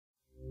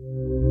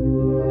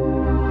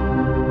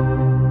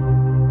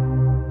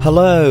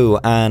Hello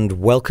and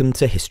welcome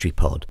to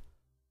HistoryPod.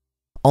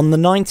 On the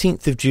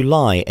 19th of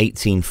July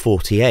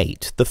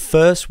 1848, the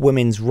first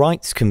Women's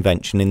Rights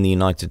Convention in the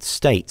United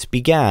States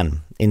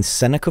began in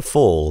Seneca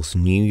Falls,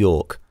 New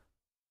York.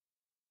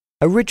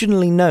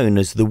 Originally known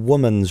as the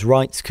Women's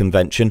Rights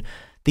Convention,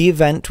 the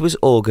event was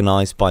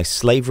organised by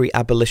slavery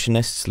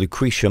abolitionists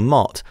Lucretia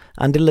Mott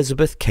and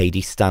Elizabeth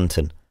Cady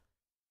Stanton.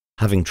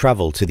 Having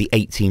travelled to the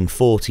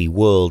 1840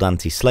 World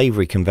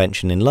Anti-Slavery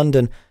Convention in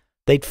London,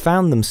 they'd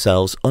found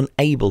themselves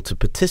unable to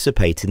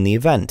participate in the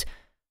event,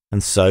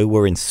 and so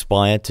were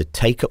inspired to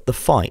take up the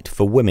fight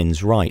for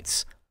women's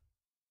rights.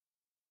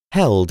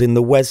 Held in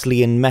the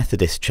Wesleyan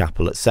Methodist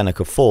Chapel at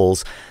Seneca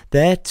Falls,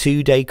 their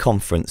two-day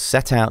conference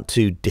set out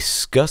to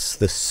discuss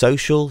the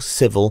social,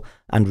 civil,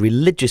 and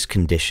religious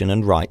condition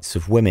and rights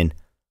of women.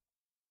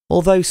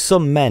 Although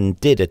some men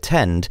did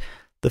attend,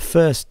 the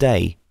first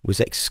day was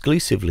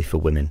exclusively for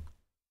women.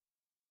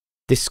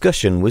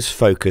 Discussion was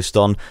focused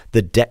on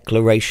the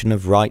Declaration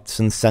of Rights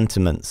and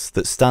Sentiments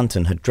that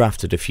Stanton had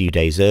drafted a few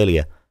days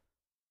earlier.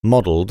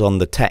 Modelled on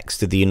the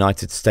text of the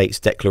United States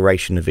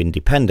Declaration of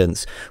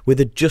Independence, with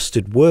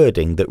adjusted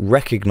wording that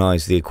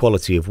recognised the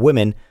equality of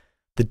women,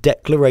 the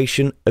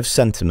Declaration of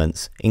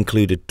Sentiments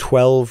included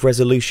 12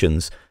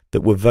 resolutions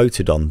that were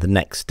voted on the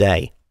next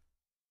day.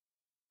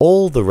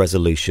 All the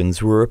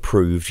resolutions were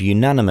approved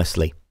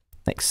unanimously,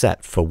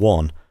 except for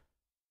one.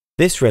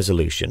 This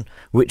resolution,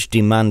 which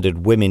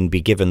demanded women be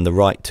given the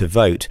right to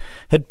vote,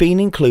 had been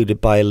included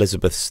by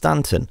Elizabeth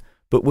Stanton,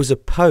 but was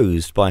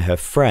opposed by her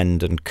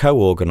friend and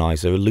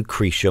co-organiser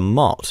Lucretia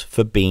Mott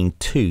for being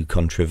too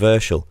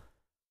controversial.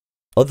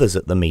 Others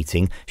at the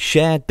meeting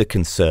shared the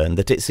concern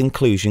that its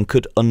inclusion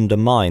could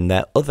undermine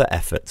their other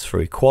efforts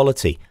for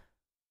equality.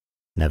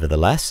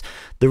 Nevertheless,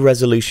 the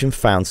resolution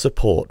found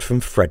support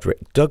from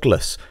Frederick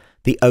Douglass,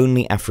 the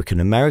only African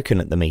American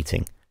at the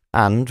meeting,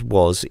 and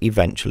was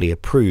eventually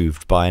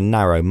approved by a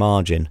narrow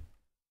margin.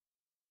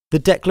 The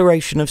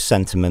Declaration of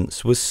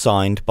Sentiments was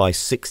signed by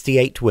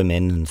 68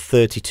 women and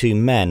 32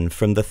 men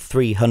from the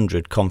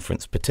 300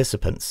 conference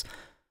participants,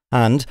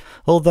 and,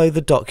 although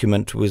the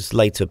document was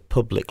later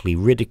publicly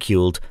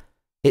ridiculed,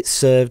 it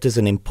served as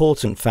an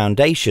important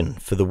foundation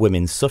for the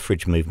women's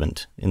suffrage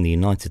movement in the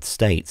United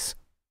States.